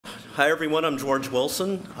Hi everyone, I'm George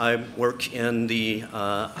Wilson. I work in the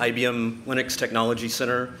IBM Linux Technology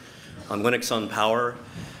Center on Linux on Power.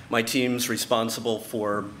 My team's responsible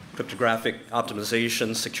for cryptographic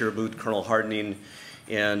optimization, secure boot, kernel hardening,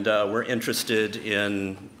 and we're interested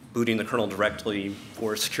in booting the kernel directly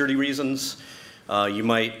for security reasons. You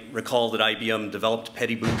might recall that IBM developed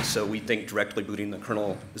petty boot, so we think directly booting the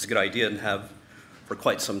kernel is a good idea and have for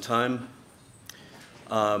quite some time.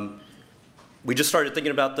 We just started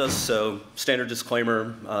thinking about this, so standard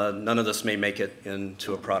disclaimer, none of this may make it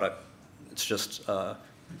into a product. It's just our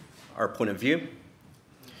point of view.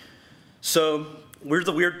 So we're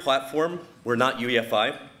the weird platform. We're not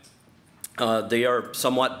UEFI. They are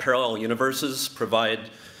somewhat parallel universes,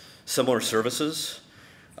 provide similar services.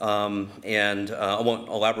 And I won't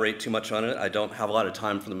elaborate too much on it. I don't have a lot of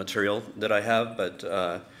time for the material that I have, but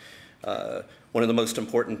one of the most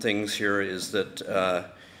important things here is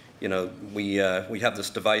that we have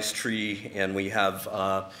this device tree, and we have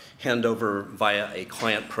handover via a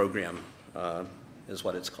client program, is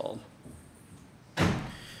what it's called.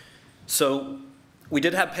 So we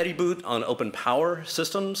did have petty boot on open power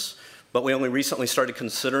systems, but we only recently started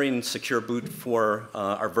considering secure boot for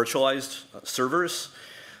our virtualized servers.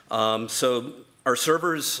 So our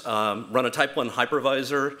servers run a type 1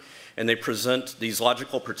 hypervisor, and they present these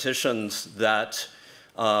logical partitions that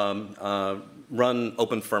run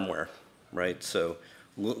open firmware, right? So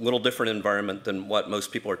a little different environment than what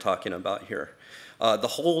most people are talking about here. The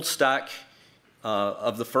whole stack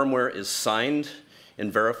of the firmware is signed and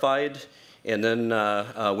verified, and then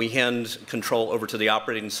we hand control over to the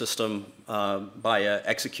operating system by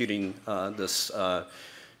executing this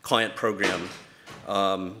client program.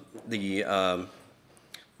 The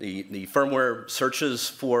firmware searches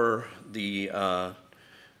for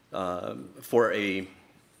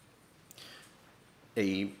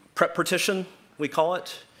a prep partition, we call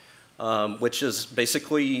it, which is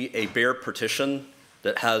basically a bare partition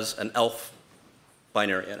that has an ELF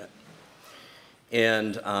binary in it.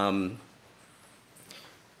 And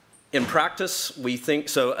in practice, we think,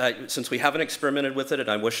 so since we haven't experimented with it, and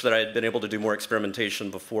I wish that I had been able to do more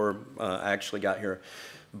experimentation before I actually got here,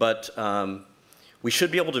 but we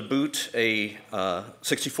should be able to boot a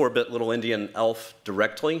 64-bit little Indian ELF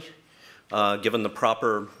directly, given the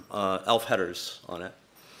proper ELF headers on it.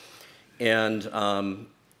 And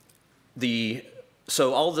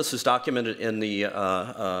so all of this is documented in the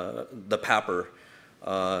paper,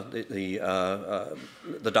 the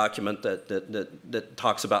document that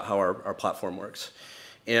talks about how our platform works.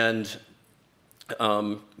 And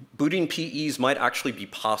booting PEs might actually be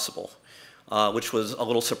possible, which was a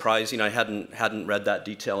little surprising. I hadn't read that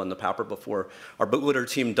detail in the paper before. Our bootloader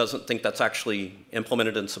team doesn't think that's actually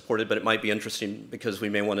implemented and supported, but it might be interesting because we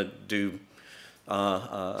may want to do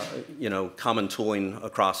common tooling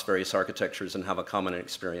across various architectures and have a common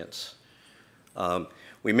experience.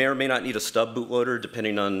 We may or may not need a stub bootloader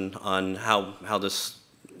depending on how this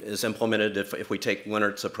is implemented. If we take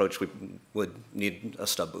Leonard's approach, we would need a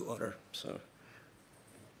stub bootloader.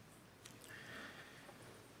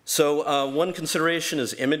 So one consideration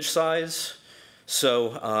is image size. So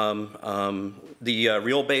the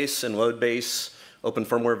real base and load base open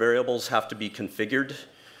firmware variables have to be configured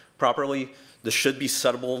properly. This should be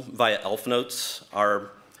settable via ELF notes.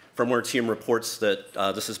 Our firmware team reports that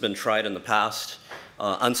this has been tried in the past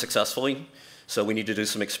unsuccessfully. So we need to do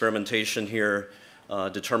some experimentation here,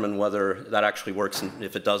 determine whether that actually works, and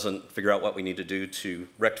if it doesn't, figure out what we need to do to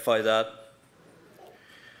rectify that.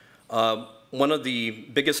 One of the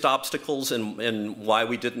biggest obstacles in why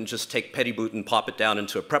we didn't just take petty boot and pop it down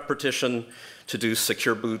into a prep partition to do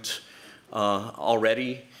secure boot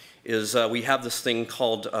already is we have this thing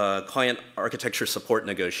called client architecture support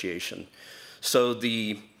negotiation. So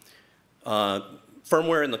the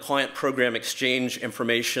firmware and the client program exchange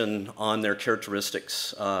information on their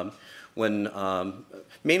characteristics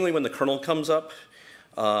mainly when the kernel comes up.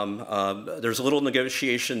 There's a little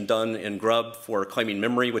negotiation done in Grub for claiming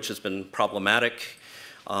memory, which has been problematic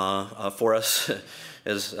for us,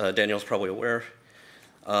 as Daniel's probably aware.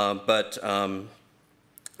 But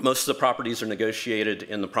most of the properties are negotiated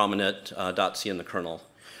in the prominet.c in the kernel.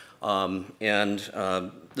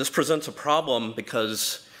 This presents a problem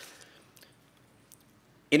because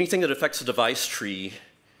anything that affects a device tree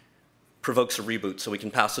provokes a reboot, so we can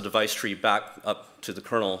pass the device tree back up to the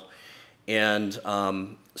kernel. And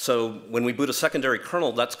so when we boot a secondary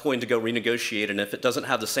kernel, that's going to go renegotiate, and if it doesn't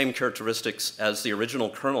have the same characteristics as the original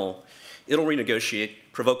kernel, it'll renegotiate,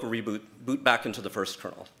 provoke a reboot, boot back into the first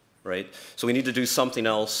kernel, right? So we need to do something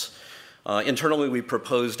else. Internally, we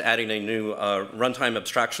proposed adding a new runtime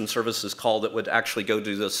abstraction services call that would actually go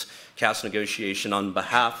do this CAS negotiation on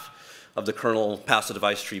behalf of the kernel, pass the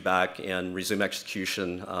device tree back, and resume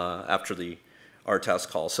execution after the RTAS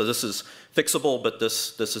call. So this is fixable, but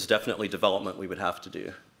this is definitely development we would have to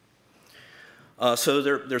do. So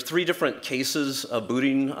there are 3 different cases of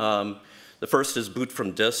booting. The first is boot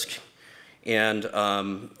from disk. And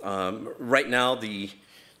right now,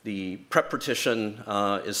 the prep partition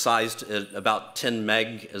is sized at about 10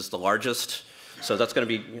 meg is the largest. So that's going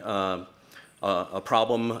to be a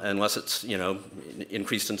problem unless it's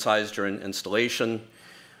increased in size during installation.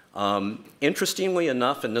 Interestingly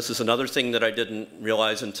enough, and this is another thing that I didn't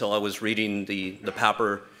realize until I was reading the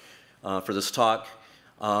paper for this talk,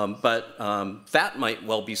 but FAT might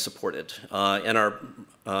well be supported. And our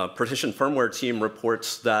partition firmware team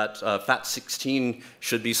reports that FAT16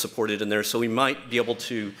 should be supported in there, so we might be able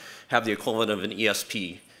to have the equivalent of an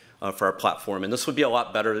ESP for our platform. And this would be a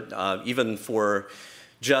lot better even for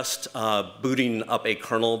just booting up a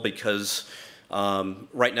kernel, because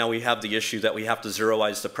right now we have the issue that we have to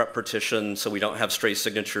zeroize the prep partition so we don't have stray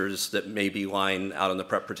signatures that may be lying out on the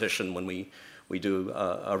prep partition when we do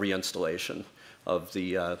a reinstallation of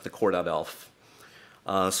the core.elf.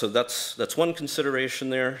 So that's one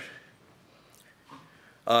consideration there.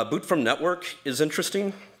 Boot from network is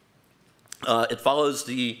interesting. It follows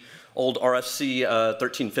the old RFC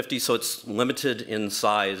 1350, so it's limited in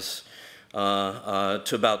size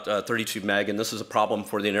to about 32 meg, and this is a problem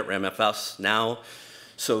for the initramfs now.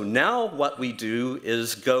 So now what we do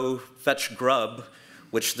is go fetch grub,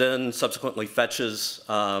 which then subsequently fetches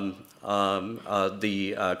the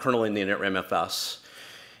kernel in the initramfs.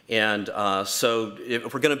 And so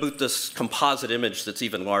if we're going to boot this composite image that's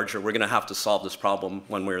even larger, we're going to have to solve this problem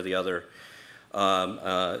one way or the other.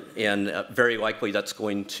 And very likely that's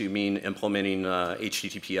going to mean implementing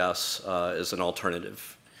HTTPS as an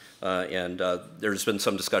alternative. And there's been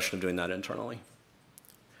some discussion of doing that internally.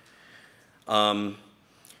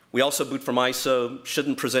 We also boot from ISO.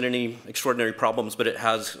 Shouldn't present any extraordinary problems, but it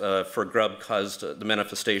has, for grub, caused the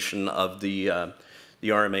manifestation of the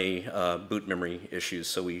RMA boot memory issues,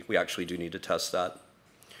 so we actually do need to test that.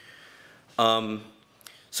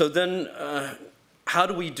 So then, how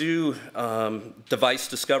do we do device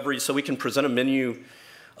discovery? So we can present a menu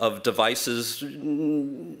of devices.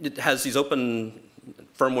 It has these open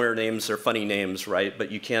firmware names, they're funny names, right?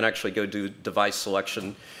 But you can't actually go do device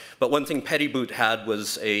selection. But one thing PettyBoot had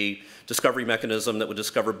was a discovery mechanism that would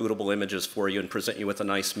discover bootable images for you and present you with a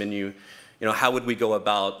nice menu. How would we go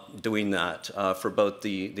about doing that for both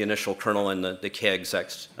the initial kernel and the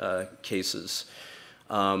kexec cases?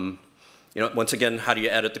 Once again, how do you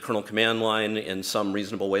edit the kernel command line in some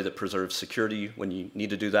reasonable way that preserves security when you need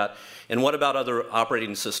to do that? And what about other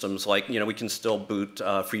operating systems? Like, we can still boot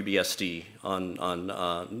FreeBSD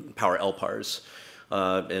on Power LPARs.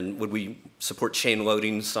 And would we support chain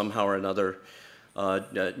loading somehow or another?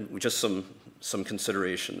 Just some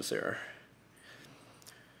considerations there.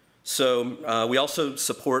 So we also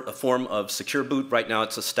support a form of secure boot. Right now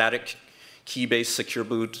it's a static key-based secure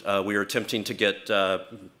boot. We are attempting to get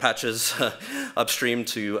patches upstream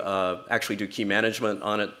to actually do key management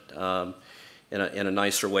on it in a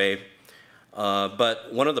nicer way.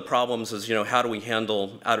 But one of the problems is, how do we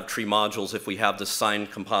handle out-of-tree modules if we have this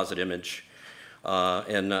signed composite image?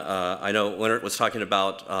 And I know Leonard was talking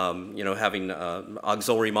about, having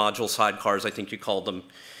auxiliary module sidecars, I think you called them.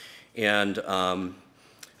 And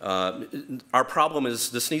our problem is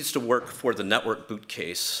this needs to work for the network boot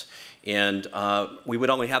case. And we would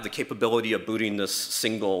only have the capability of booting this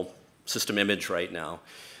single system image right now,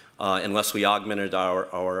 unless we augmented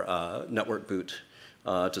our network boot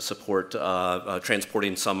to support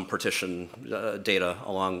transporting some partition data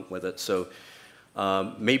along with it. So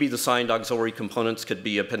maybe the signed auxiliary components could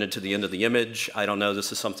be appended to the end of the image. I don't know.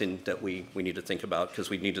 This is something that we need to think about because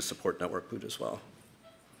we need to support network boot as well.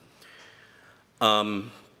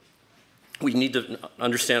 We need to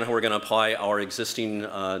understand how we're going to apply our existing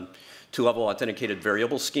two-level authenticated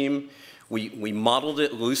variable scheme. We modeled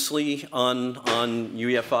it loosely on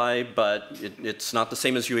UEFI, but it's not the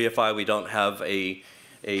same as UEFI. We don't have a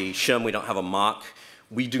shim. We don't have a mock.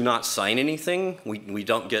 We do not sign anything. We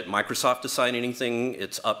don't get Microsoft to sign anything.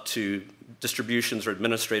 It's up to distributions or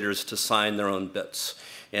administrators to sign their own bits,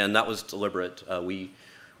 and that was deliberate. We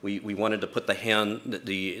wanted to put the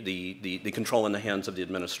control in the hands of the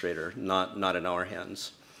administrator, not in our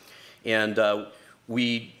hands. And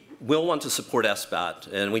we will want to support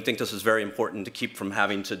SBAT, and we think this is very important to keep from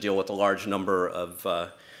having to deal with a large number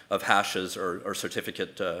of hashes or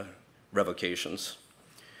certificate revocations.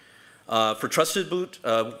 For trusted boot,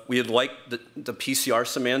 we'd like the PCR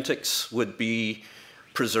semantics would be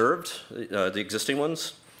preserved, the existing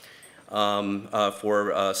ones.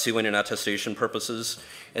 for sealing and attestation purposes.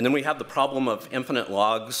 And then we have the problem of infinite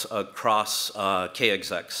logs across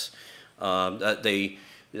kexecs. I'm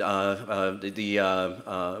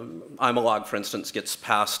a log, for instance, gets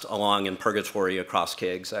passed along in purgatory across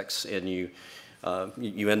kexecs, and you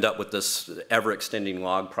end up with this ever-extending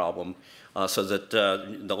log problem, so that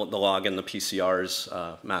the log and the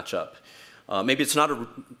PCRs match up. Maybe it's not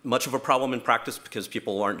much of a problem in practice because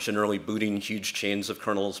people aren't generally booting huge chains of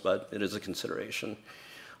kernels, but it is a consideration.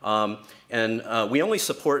 We only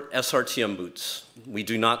support SRTM boots. We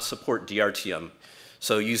do not support DRTM.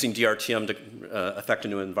 So using DRTM to affect a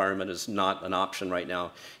new environment is not an option right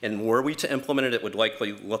now. And were we to implement it, it would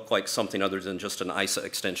likely look like something other than just an ISA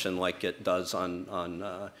extension like it does on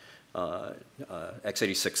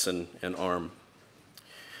x86 and ARM.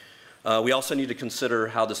 We also need to consider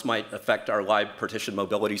how this might affect our live partition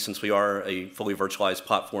mobility. Since we are a fully virtualized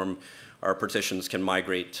platform, our partitions can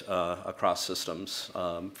migrate across systems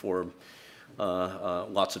for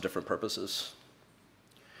lots of different purposes.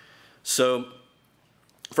 So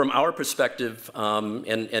from our perspective,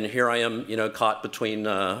 and here I am, caught between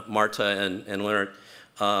Marta and Leonard,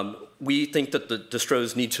 we think that the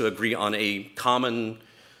distros need to agree on a common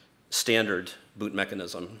standard boot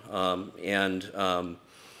mechanism,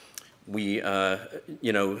 we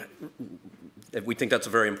think that's a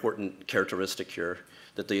very important characteristic here,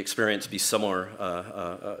 that the experience be similar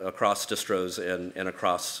across distros and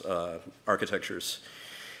across architectures.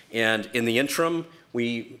 And in the interim,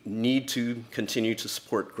 we need to continue to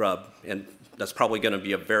support Grub, and that's probably going to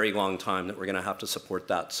be a very long time that we're going to have to support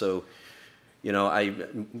that. So, I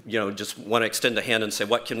just want to extend a hand and say,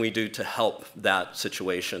 what can we do to help that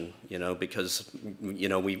situation? Because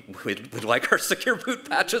we'd like our secure boot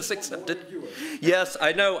patches accepted. Yes,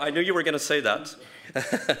 I know. I knew you were going to say that.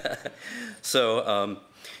 So,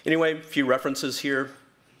 anyway, a few references here,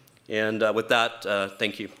 and with that,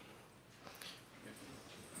 thank you.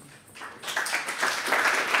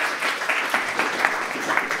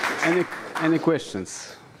 Any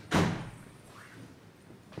questions?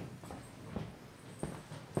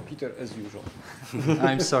 Peter, as usual.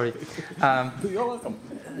 I'm sorry. You're welcome.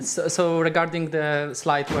 So regarding the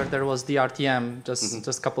slide where there was the RTM, just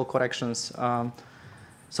a couple corrections.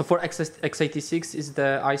 So for x86 is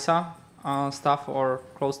the ISA stuff or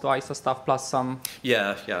close to ISA stuff plus some.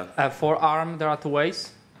 Yeah. For ARM, there are two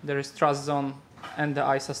ways. There is trust zone and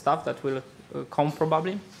the ISA stuff that will come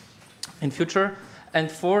probably in future. And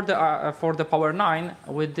for the Power 9,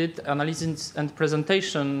 we did analysis and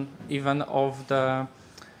presentation even of the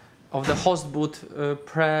host boot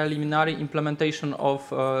preliminary implementation of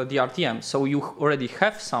the RTM. So you already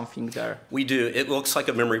have something there. We do. It looks like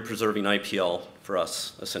a memory preserving IPL for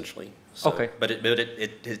us, essentially. So, okay. But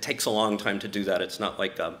it takes a long time to do that. It's not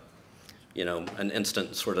like an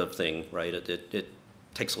instant sort of thing, right? It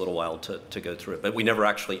takes a little while to go through it. But we never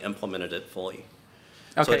actually implemented it fully.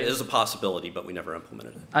 Okay. So it is a possibility, but we never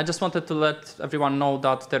implemented it. I just wanted to let everyone know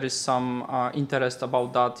that there is some interest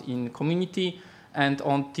about that in community. And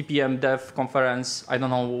on TPM Dev conference, I don't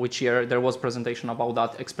know which year, there was presentation about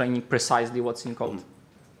that, explaining precisely what's in code.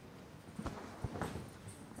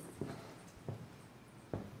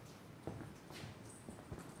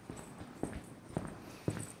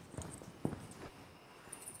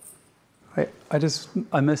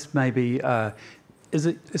 I missed maybe,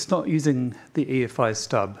 it's not using the EFI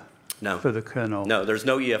stub for the kernel? No, there's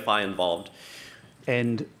no EFI involved.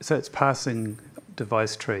 And so it's passing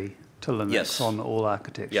device tree to Linux on all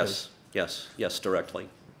architectures? Yes, directly.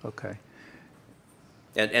 Okay.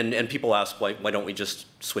 And people ask, why don't we just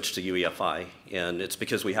switch to UEFI? And it's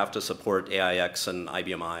because we have to support AIX and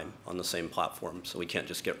IBM on the same platform, so we can't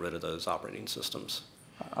just get rid of those operating systems.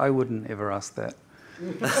 I wouldn't ever ask that.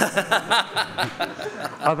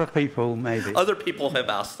 Other people, maybe. Other people have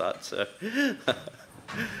asked that. So.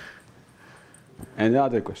 Any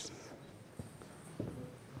other questions?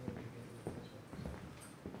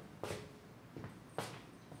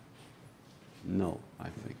 No, I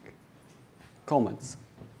think. Comments?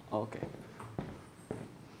 Okay.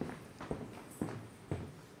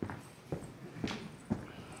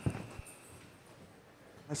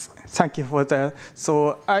 Thank you for that.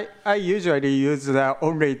 So I usually use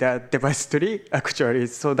only the device tree actually.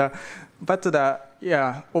 So but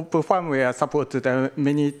open firmware supports the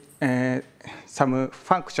many some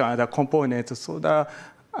function and components. So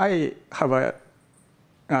I have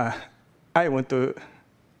I want to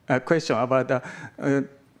question about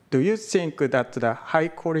do you think that the high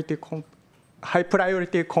priority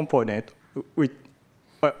component, with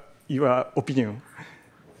your opinion?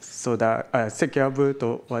 So the secure boot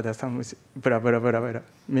or some blah blah blah blah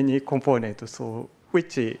many components. So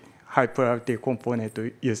which high priority component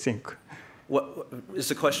do you think? What is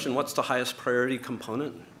the question? What's the highest priority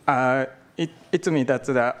component? It means that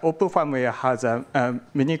the open firmware has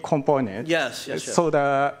many components. Yes. So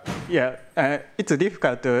it's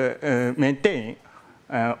difficult to maintain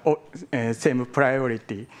same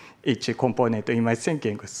priority each component in my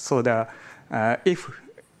thinking. So if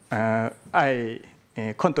I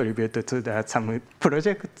contribute to some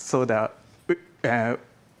project, so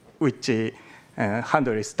which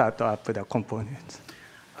handle start up the components.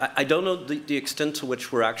 I don't know the extent to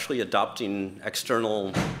which we're actually adopting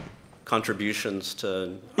external contributions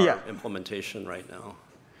to our implementation right now.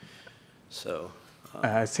 So.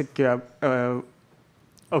 Thank you.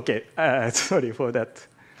 Okay. Sorry for that.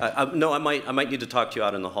 No, I might need to talk to you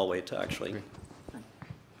out in the hallway to actually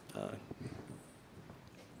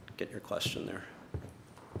get your question there.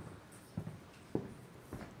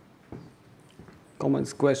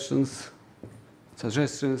 Comments, questions,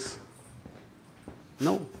 suggestions?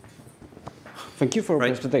 No. Thank you for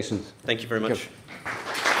your presentation. Thank you very much.